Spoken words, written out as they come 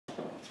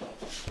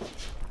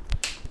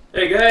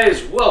Hey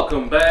guys,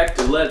 welcome back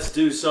to Let's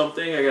Do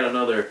Something. I got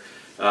another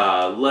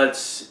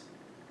Let's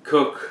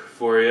Cook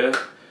for you.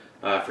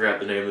 I forgot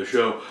the name of the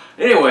show.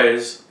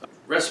 Anyways,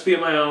 recipe of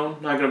my own.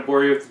 Not going to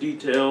bore you with the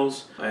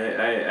details. I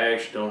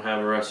actually don't have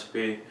a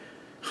recipe.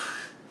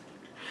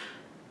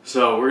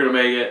 So we're going to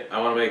make it.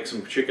 I want to make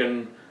some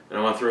chicken and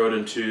I want to throw it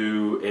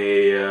into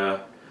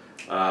a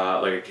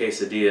like a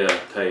quesadilla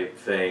type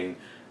thing.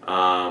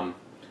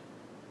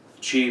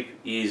 Cheap,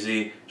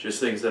 easy,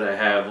 just things that I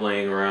have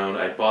laying around.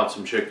 I bought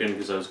some chicken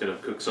because I was going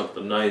to cook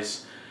something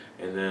nice,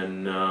 and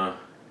then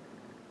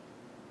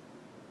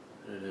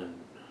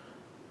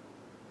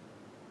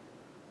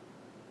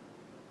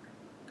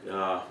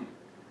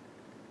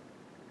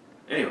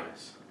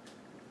anyways,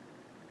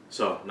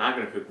 so not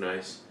going to cook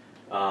nice.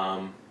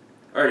 I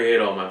already ate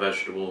all my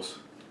vegetables.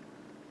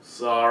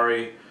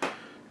 Sorry.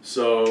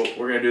 So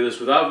we're going to do this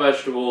without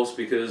vegetables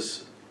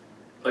because,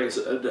 like I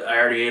said, I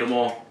already ate them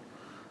all.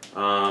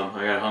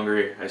 I got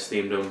hungry, I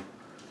steamed them,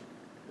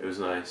 it was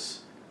nice.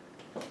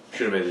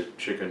 Should have made the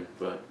chicken,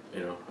 but, you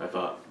know, I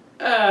thought,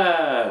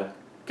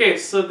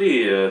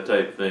 quesadilla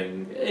type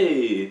thing,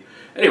 hey.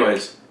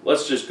 Anyways,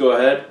 let's just go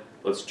ahead,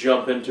 let's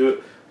jump into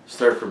it,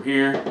 start from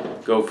here,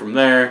 go from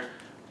there,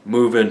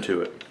 move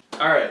into it.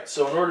 Alright,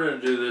 so in order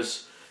to do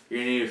this, you're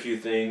going to need a few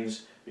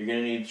things. You're going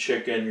to need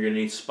chicken, you're going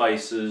to need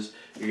spices,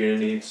 you're going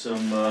to need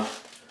some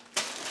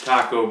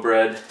taco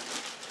bread,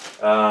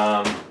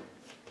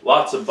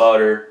 lots of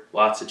butter,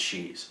 lots of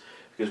cheese,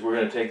 because we're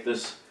going to take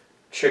this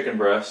chicken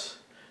breast,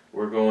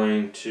 we're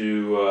going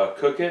to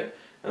cook it,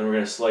 and we're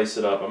going to slice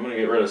it up. I'm going to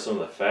get rid of some of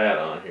the fat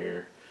on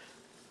here.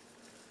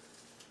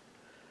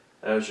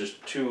 That was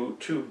just too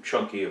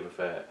chunky of a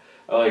fat.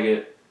 I like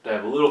it to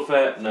have a little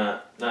fat,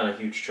 not a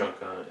huge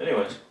chunk on it.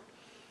 Anyways,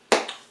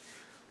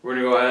 we're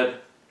going to go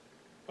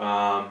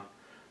ahead.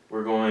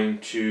 We're going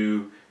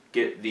to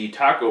get the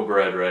taco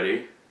bread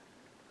ready,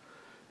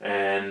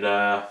 and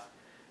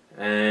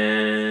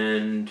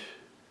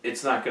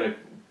it's not going to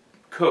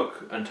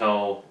cook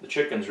until the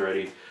chicken's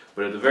ready,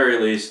 but at the very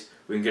least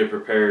we can get it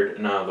prepared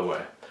and out of the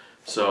way.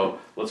 So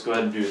let's go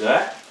ahead and do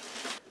that.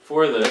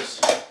 For this,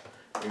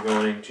 you're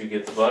going to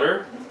get the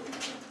butter,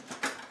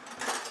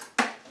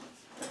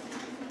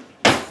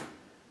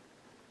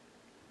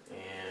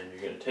 and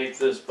you're going to take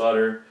this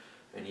butter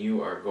and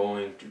you are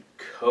going to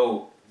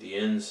coat the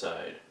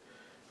inside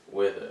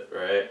with it,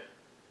 right?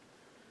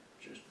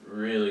 Just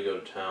really go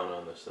to town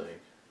on this thing.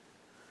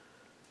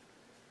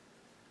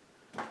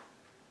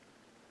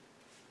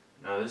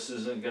 Now this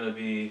isn't going to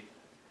be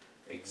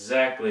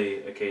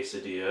exactly a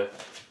quesadilla,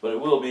 but it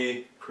will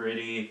be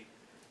pretty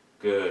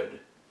good.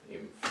 You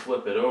can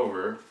flip it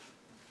over.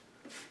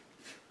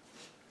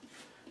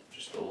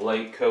 Just a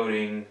light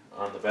coating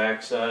on the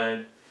back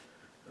side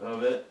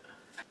of it.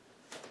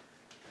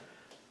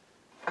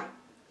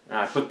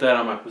 Now I put that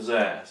on my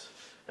pizzazz.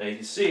 Now you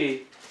can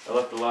see I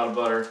left a lot of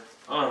butter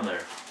on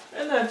there,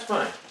 and that's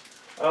fine.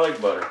 I like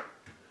butter.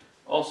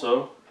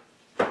 Also,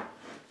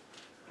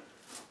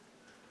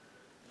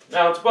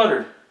 now it's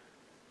buttered.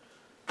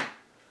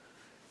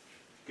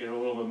 Get a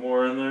little bit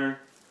more in there.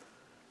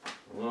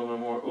 A little bit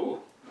more. Ooh,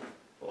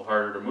 a little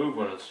harder to move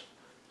when it's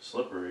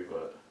slippery,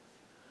 but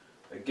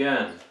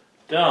again,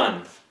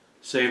 done.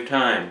 Save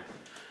time.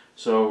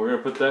 So we're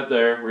going to put that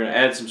there. We're going to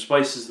add some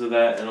spices to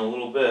that in a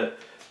little bit,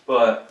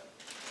 but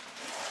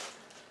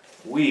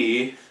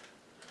we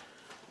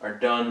are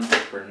done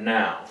for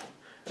now.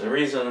 And the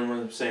reason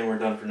I'm saying we're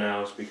done for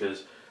now is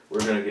because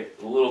we're going to get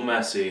a little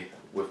messy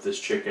with this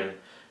chicken.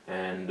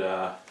 And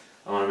I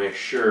want to make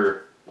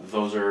sure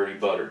those are already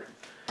buttered.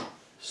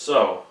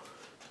 So,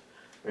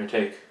 we're going to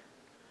take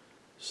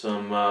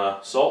some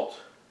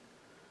salt.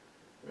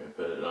 We're going to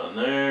put it on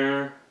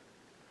there.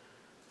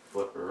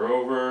 Flip her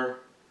over.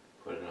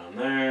 Put it on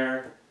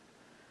there.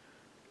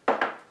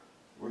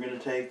 We're going to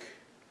take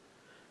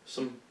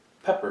some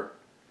pepper.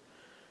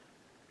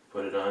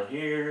 Put it on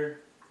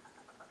here.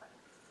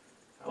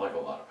 I like a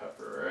lot of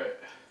pepper, right?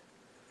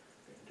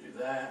 We're going to do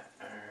that.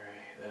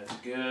 Alright, that's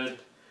good.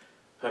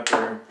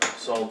 Pepper,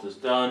 salt is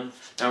done.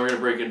 Now we're going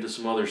to break into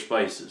some other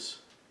spices.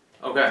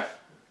 Okay,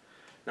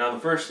 now the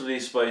first of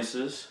these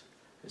spices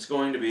is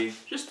going to be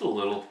just a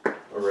little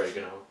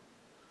oregano.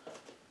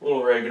 A little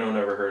oregano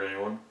never hurt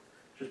anyone.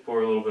 Just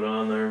pour a little bit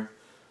on there,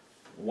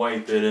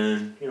 wipe it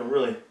in, you know,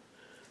 really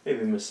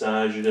maybe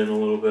massage it in a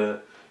little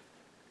bit.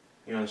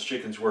 You know, this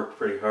chicken's worked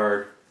pretty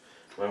hard.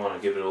 Might want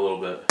to give it a little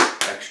bit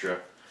extra.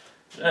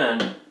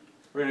 Then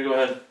we're going to go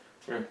ahead,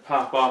 we're going to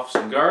pop off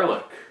some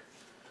garlic,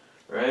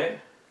 right?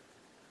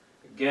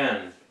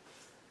 Again,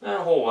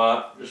 not a whole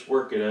lot, just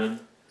work it in.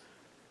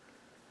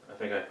 I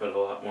think I put a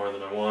lot more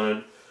than I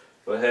wanted,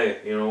 but hey,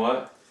 you know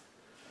what?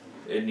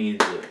 It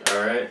needs it,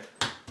 alright?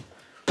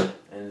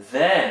 And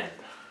then,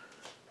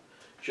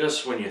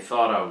 just when you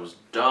thought I was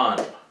done,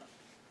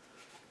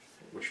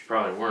 which you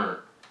probably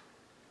weren't,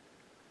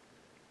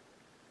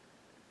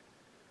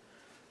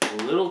 a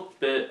little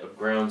bit of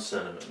ground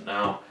cinnamon.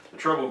 Now, the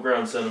trouble with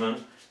ground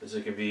cinnamon is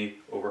it can be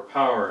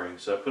overpowering,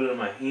 so I put it in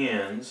my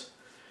hands,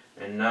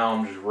 and now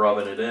I'm just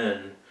rubbing it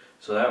in,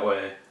 so that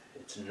way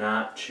It's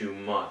not too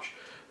much,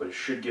 but it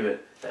should give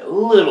it that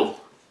little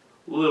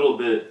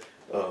bit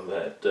of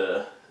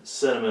that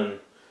cinnamon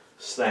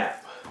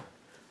snap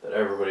that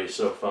everybody's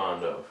so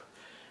fond of.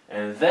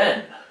 And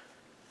then,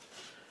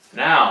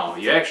 now,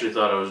 you actually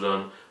thought I was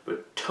done,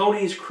 but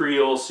Tony's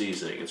Creole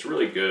seasoning. It's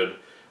really good.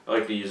 I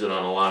like to use it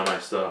on a lot of my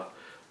stuff.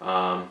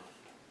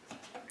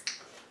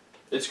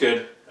 It's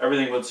good.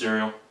 Everything but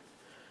cereal.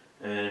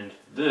 And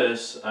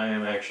this, I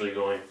am actually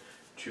going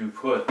to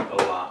put a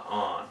lot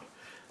on.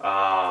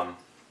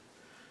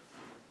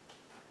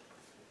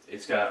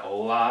 It's got a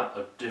lot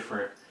of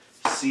different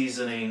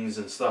seasonings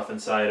and stuff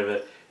inside of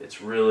it. It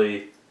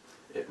really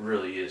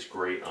is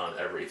great on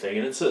everything,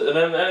 and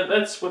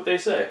that's what they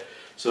say.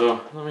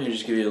 So let me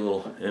just give you a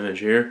little image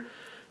here.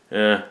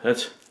 Yeah,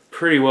 that's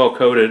pretty well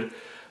coated,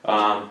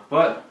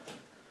 but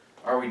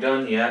are we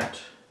done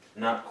yet?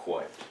 Not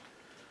quite.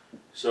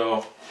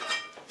 So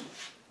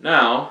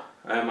now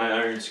I have my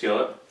iron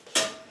skillet.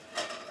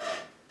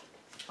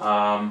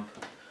 I'm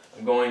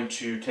going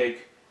to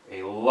take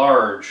a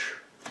large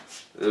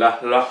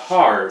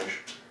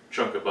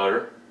chunk of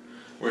butter.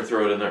 We're going to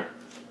throw it in there.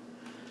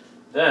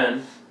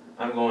 Then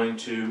I'm going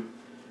to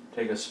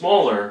take a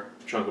smaller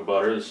chunk of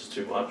butter. This is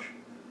too much.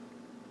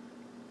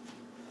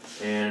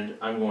 And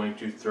I'm going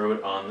to throw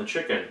it on the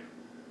chicken.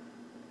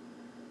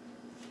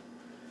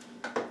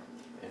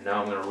 And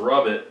now I'm going to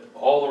rub it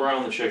all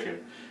around the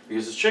chicken,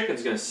 because the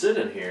chicken's going to sit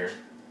in here.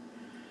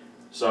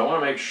 So I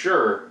want to make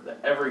sure that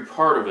every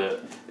part of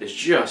it is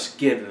just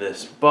getting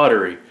this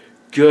buttery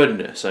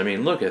goodness. I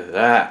mean, look at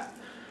that.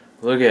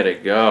 Look at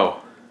it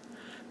go.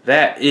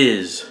 That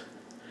is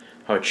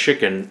how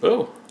chicken,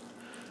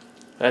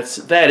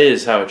 that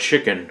is how a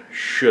chicken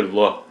should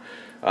look.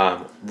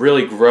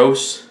 Really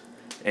gross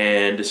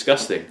and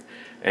disgusting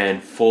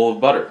and full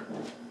of butter.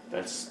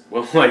 That's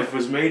what life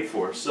was made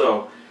for.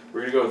 So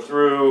we're gonna go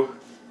through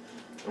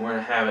and we're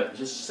gonna have it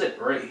just sit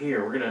right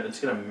here. It's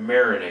gonna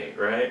marinate,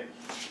 right?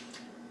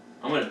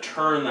 I'm gonna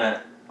turn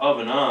that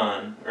oven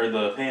on, or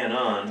the pan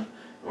on, and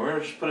we're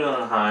gonna just put it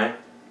on high.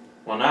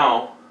 Well,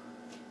 now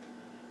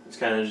it's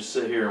kind of just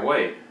sit here and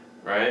wait,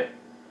 right?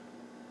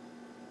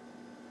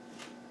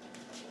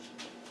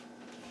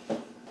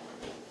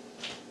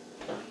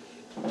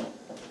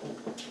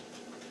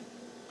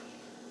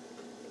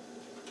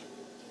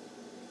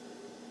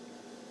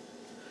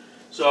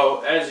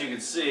 So as you can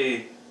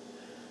see,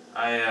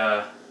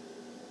 I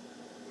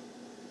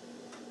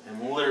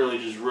am literally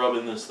just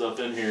rubbing this stuff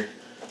in here.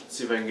 Let's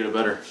see if I can get a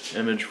better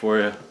image for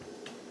you.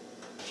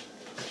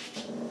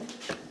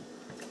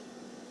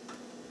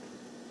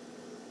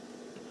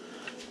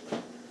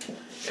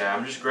 Yeah,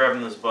 I'm just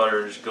grabbing this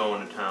butter and just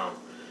going to town.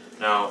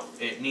 Now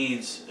it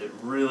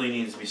really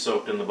needs to be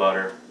soaked in the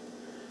butter.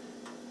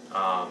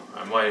 I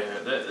might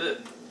have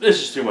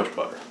this is too much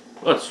butter.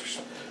 Let's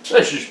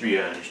just be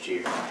honest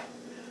here.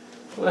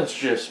 Let's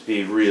just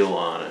be real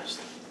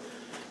honest.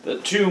 The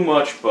too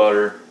much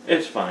butter,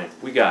 it's fine.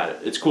 We got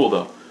it. It's cool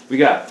though. We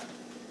got it.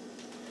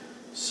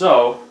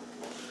 So,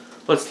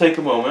 let's take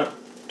a moment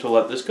to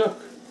let this cook.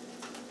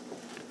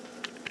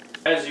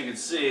 As you can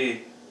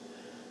see,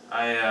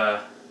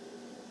 I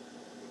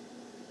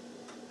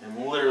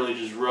am literally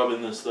just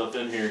rubbing this stuff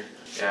in here.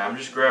 Yeah, I'm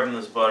just grabbing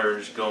this butter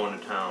and just going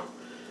to town.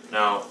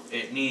 Now,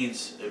 it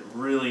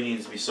really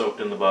needs to be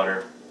soaked in the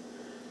butter.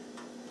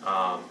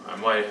 I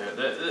might have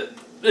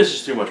this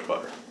is too much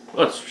butter.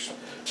 Let's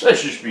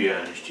just be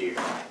honest here.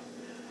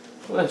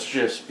 Let's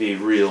just be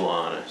real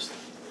honest.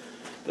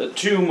 The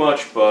too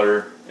much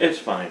butter, it's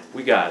fine.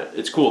 We got it.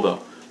 It's cool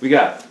though. We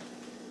got it.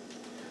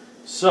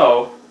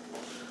 So,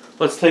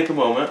 let's take a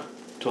moment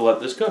to let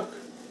this cook.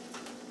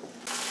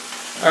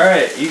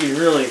 Alright, you can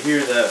really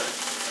hear that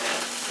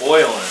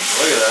boiling.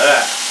 Look at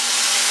that.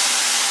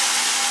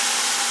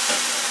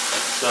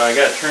 So I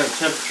gotta turn the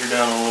temperature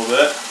down a little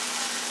bit.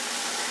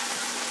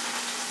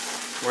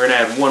 We're going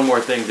to add one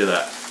more thing to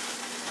that.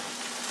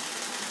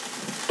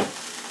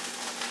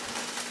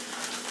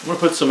 I'm going to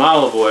put some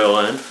olive oil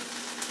in.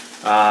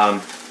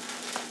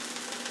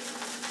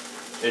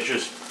 It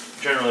just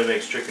generally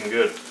makes chicken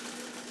good.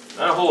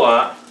 Not a whole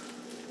lot,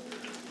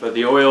 but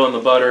the oil and the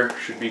butter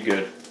should be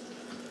good.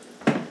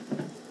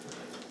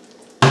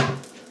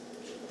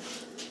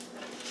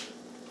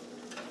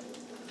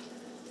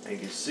 And you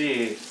can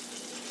see,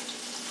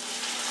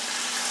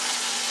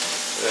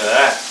 look at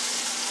that.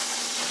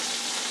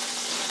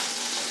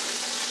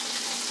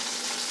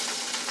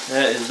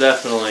 That is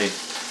definitely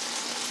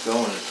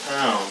going to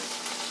town.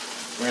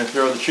 We're going to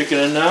throw the chicken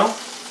in now.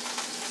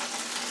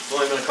 It's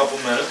only been a couple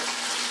minutes.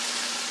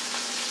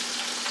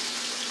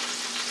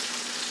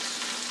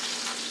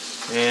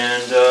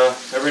 And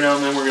every now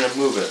and then we're going to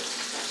move it.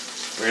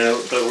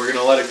 But we're going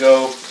to let it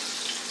go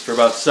for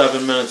about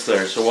 7 minutes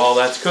there. So while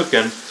that's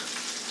cooking,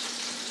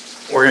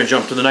 we're going to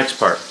jump to the next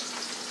part.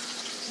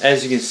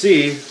 As you can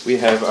see, we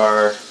have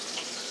our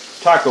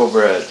taco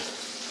bread.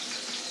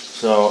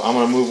 So I'm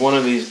going to move one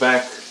of these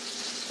back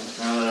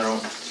now that I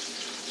don't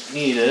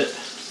need it.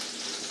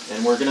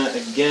 And we're going to,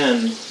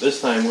 again, this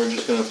time we're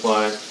just going to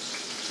apply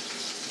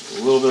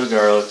a little bit of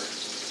garlic.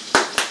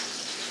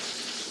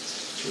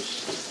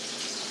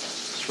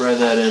 Just spread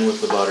that in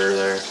with the butter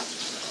there.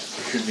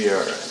 Should be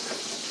alright.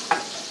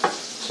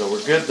 So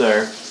we're good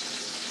there.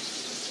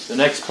 The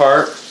next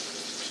part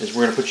is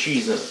we're going to put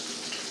cheese in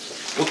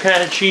it. What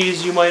kind of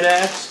cheese, you might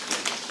ask?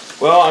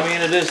 Well, I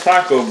mean, it is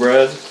taco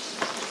bread,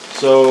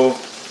 so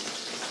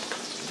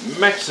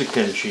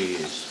Mexican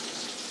cheese.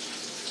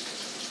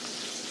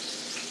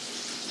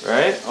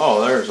 Right?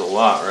 Oh, there's a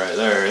lot right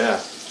there, yeah.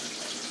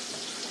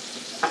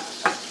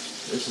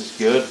 This is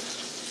good.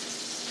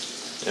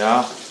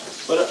 Yeah.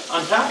 But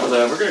on top of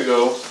that, we're going to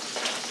go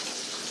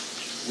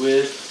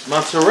with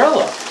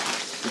mozzarella,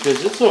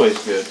 because it's always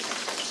good.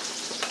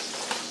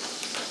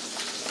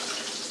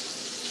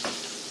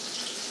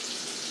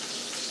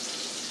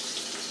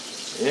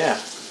 Yeah,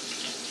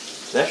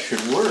 that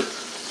should work.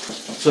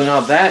 So now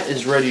that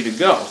is ready to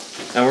go.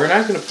 Now we're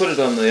not going to put it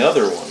on the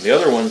other one. The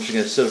other one's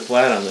going to sit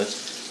flat on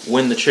this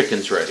when the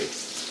chicken's ready.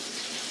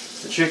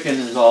 The chicken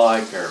is all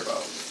I care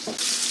about.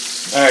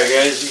 Alright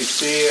guys, you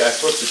see I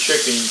flipped the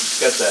chicken. It's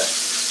got that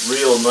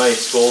real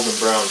nice golden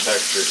brown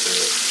texture to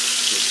it.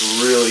 It's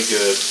really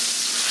good.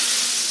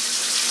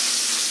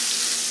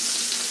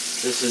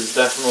 This is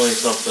definitely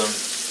something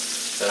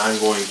that I'm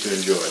going to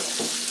enjoy.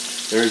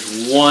 There's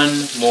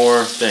one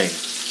more thing.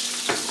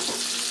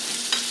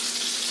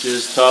 See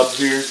this tub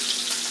here?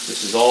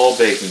 This is all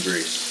bacon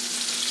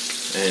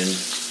grease. And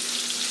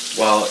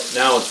while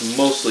now it's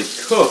mostly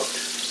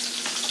cooked,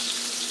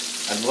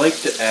 I'd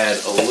like to add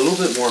a little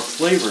bit more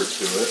flavor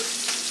to it.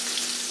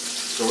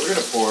 So we're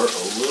going to pour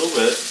a little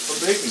bit of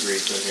bacon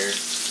grease in here.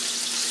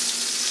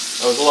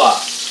 That was a lot.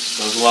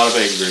 That was a lot of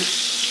bacon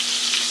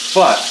grease.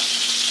 But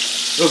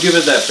it'll give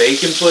it that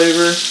bacon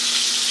flavor,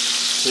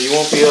 so you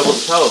won't be able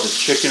to tell if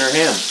it's chicken or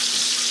ham.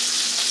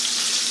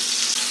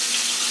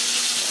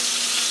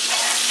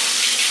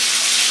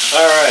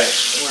 Alright,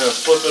 I'm going to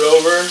flip it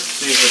over,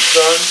 see if it's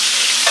done.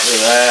 Look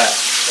at that.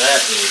 That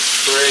is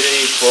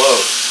pretty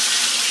close.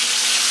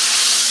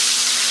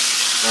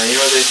 Now you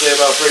know what they say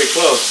about pretty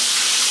close.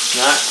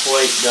 Not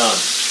quite done.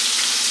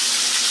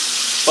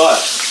 But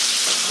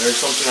there's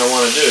something I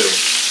want to do.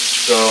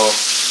 So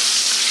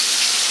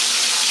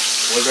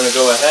we're going to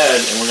go ahead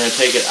and we're going to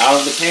take it out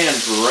of the pan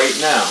right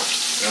now.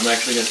 And I'm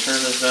actually going to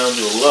turn this down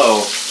to a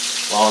low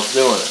while it's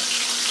doing it.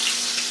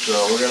 So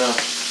we're going to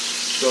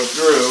go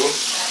through,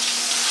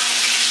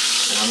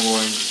 and I'm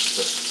going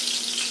to,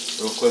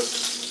 real quick,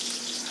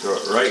 throw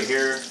it right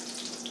here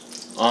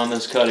on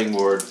this cutting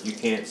board. You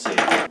can't see it.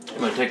 I'm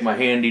going to take my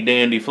handy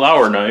dandy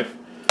flour knife,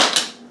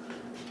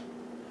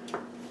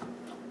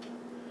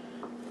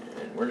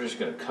 and we're just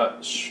going to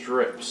cut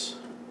strips.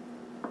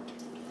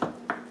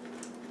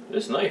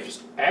 This knife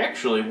is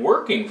actually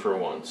working for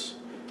once.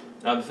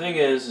 Now the thing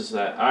is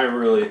that I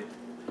really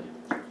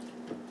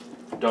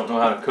don't know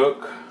how to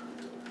cook,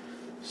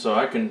 so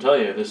I couldn't tell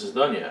you if this is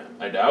done yet.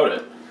 I doubt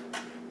it.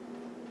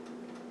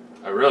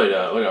 I really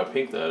doubt it. Look how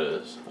pink that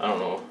is. I don't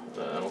know.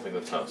 I don't think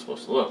that's how it's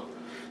supposed to look.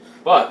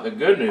 But the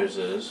good news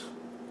is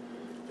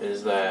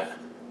that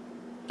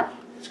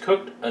it's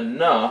cooked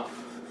enough.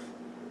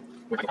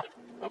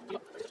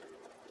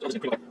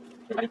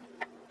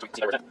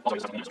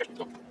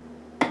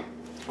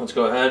 Let's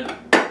go ahead,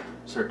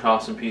 start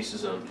tossing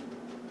pieces in.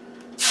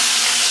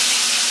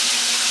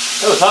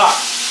 It was hot.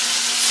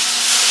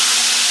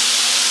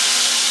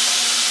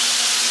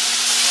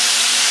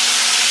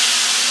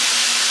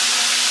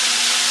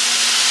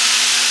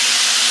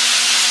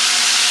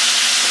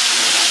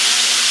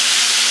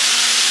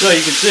 So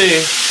you can see,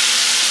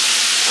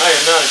 I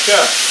am not a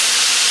chef,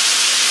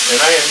 and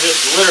I am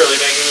just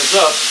literally making this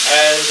up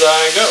as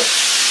I go.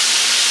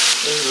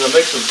 This is a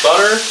mix of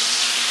butter,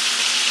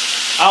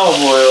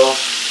 olive oil,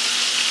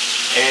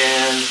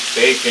 and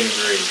bacon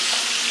grease.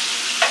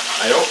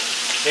 I don't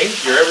think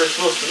you're ever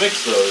supposed to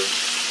mix those.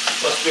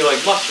 Must be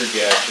like mustard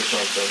gas or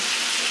something.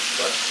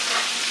 But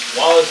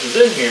while this is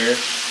in here,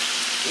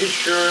 it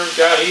sure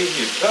got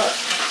easy to cut.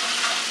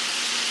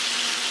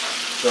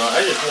 So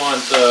I just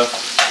want,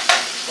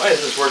 why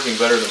is this working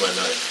better than my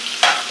knife?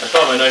 I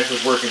thought my knife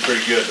was working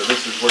pretty good, but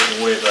this is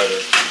working way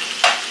better.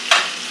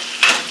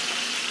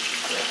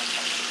 Yeah.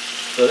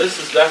 So this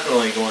is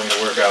definitely going to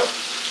work out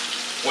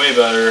way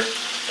better.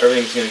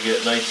 Everything's going to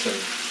get nice and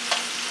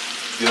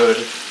good.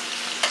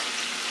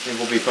 I think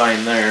we'll be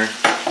fine there.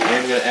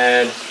 I'm going to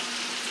add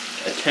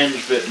a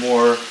tinge bit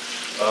more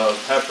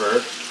of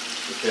pepper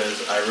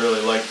because I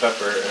really like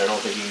pepper and I don't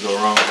think you can go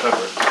wrong with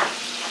pepper.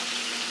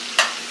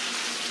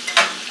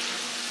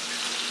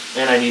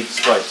 And I need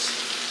spice.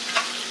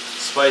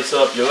 Spice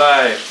up your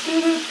life.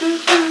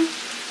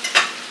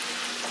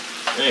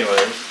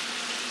 Anyways,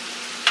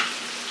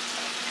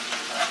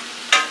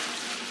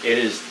 it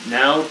is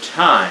now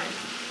time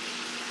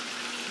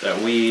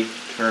that we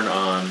turn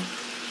on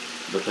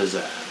the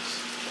pizzazz.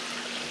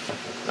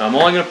 Now I'm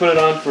only going to put it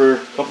on for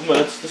a couple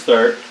minutes to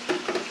start.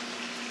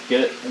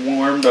 Get it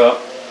warmed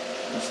up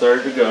and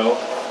started to go.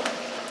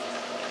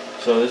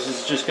 So this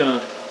is just going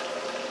to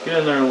get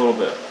in there a little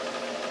bit.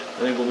 I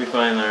think we'll be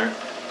fine there.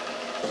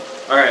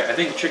 Alright, I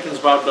think the chicken's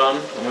about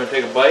done. I'm going to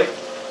take a bite,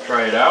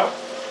 try it out,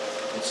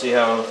 and see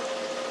how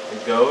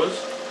it goes.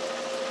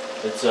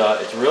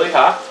 It's really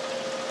hot,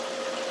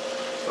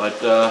 but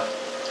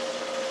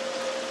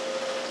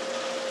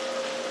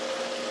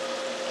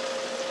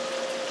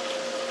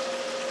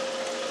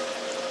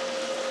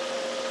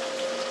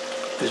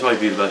this might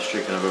be the best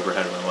chicken I've ever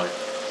had in my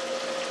life.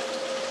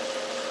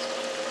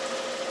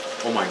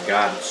 Oh my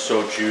god, it's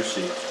so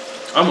juicy.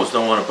 I almost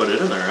don't want to put it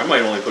in there. I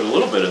might only put a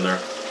little bit in there.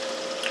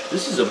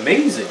 This is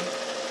amazing.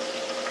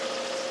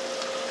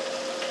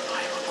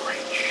 I am a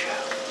great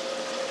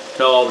chef.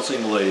 Tell all the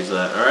single ladies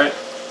that, alright?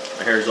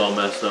 My hair's all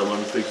messed up. Let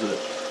me fix it.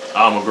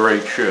 I'm a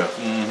great chef.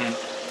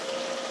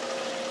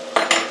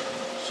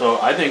 So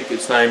I think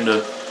it's time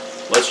to,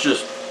 let's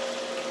just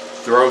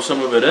throw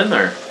some of it in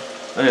there.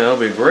 I think that'll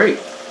be great.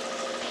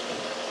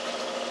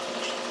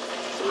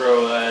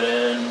 Throw that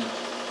in.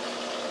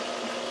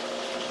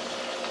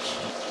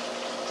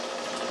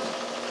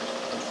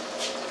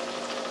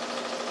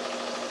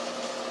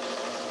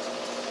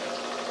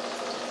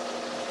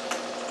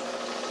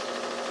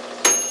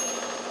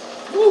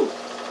 Woo!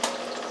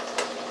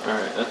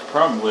 Alright, that's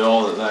probably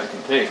all that that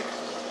can take.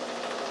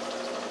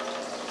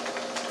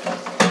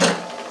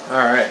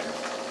 Alright,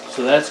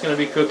 so that's going to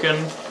be cooking.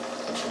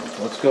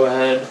 Let's go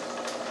ahead.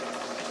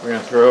 We're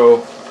going to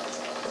throw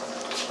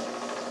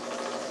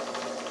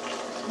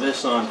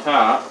this on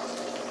top.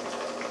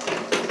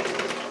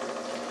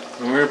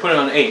 And we're going to put it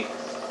on 8.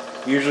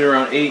 Usually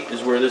around 8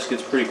 is where this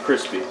gets pretty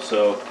crispy.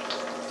 So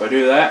if I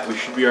do that, we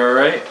should be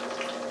alright.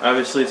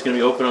 Obviously it's going to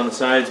be open on the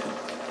sides, but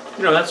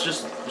you know, that's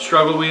just the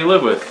struggle we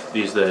live with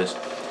these days.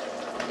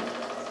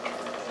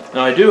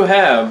 Now I do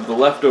have the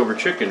leftover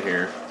chicken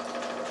here,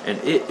 and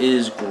it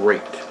is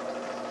great.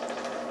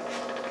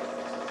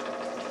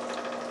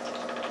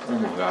 Oh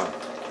my god.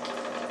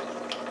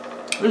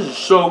 This is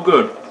so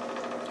good.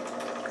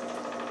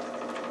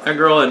 That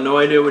girl had no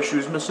idea what she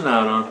was missing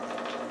out on.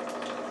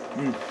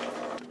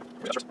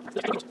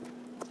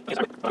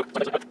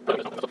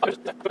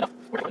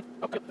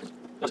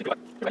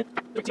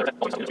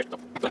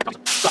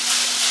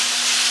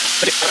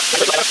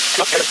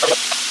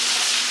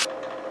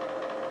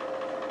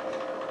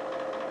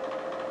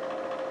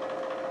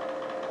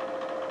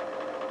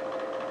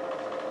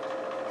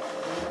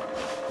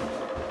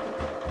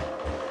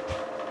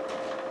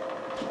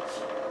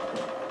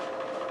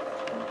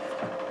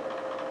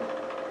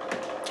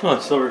 Oh,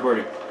 it's still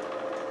recording.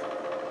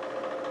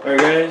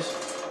 Alright guys,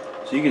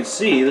 so you can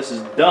see this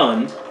is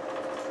done.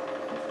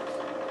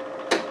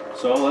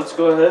 So let's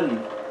go ahead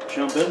and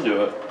jump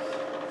into it.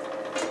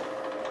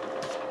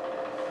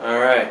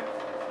 Alright,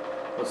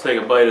 let's take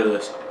a bite of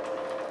this.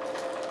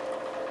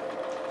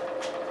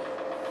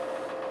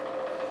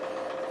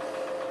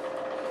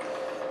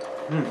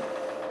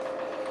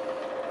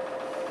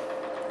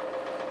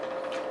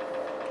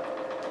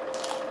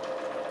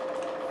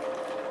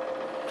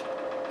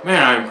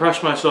 Man, I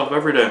impress myself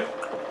every day.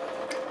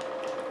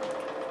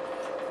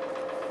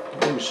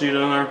 Let me see it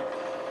in there.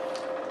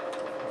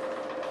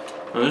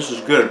 Now this is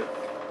good.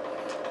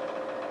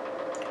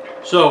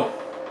 So,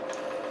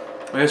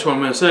 I guess what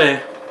I'm going to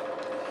say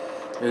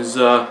is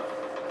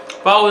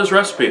follow this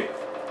recipe.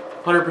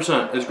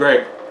 100%. It's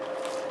great.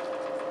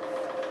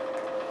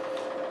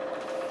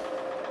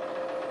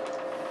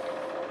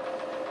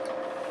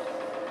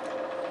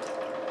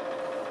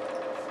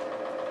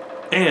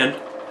 And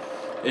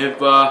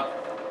if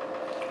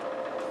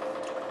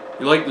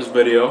you like this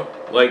video,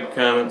 like,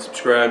 comment,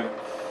 subscribe.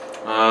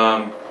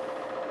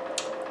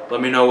 Let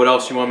me know what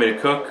else you want me to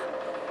cook.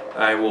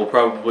 I will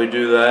probably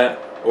do that,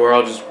 or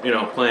I'll just, you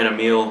know, plan a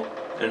meal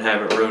and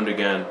have it ruined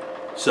again.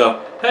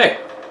 So, hey,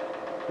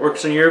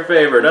 works in your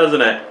favor,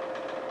 doesn't it?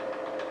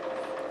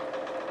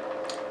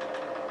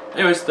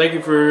 Anyways, thank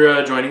you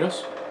for joining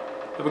us.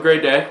 Have a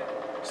great day.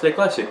 Stay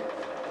classy.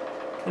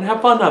 And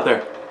have fun out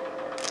there.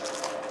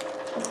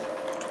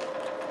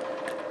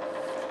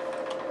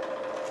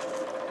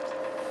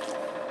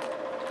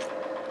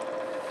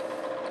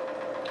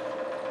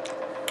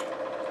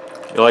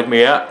 You like me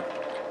yet?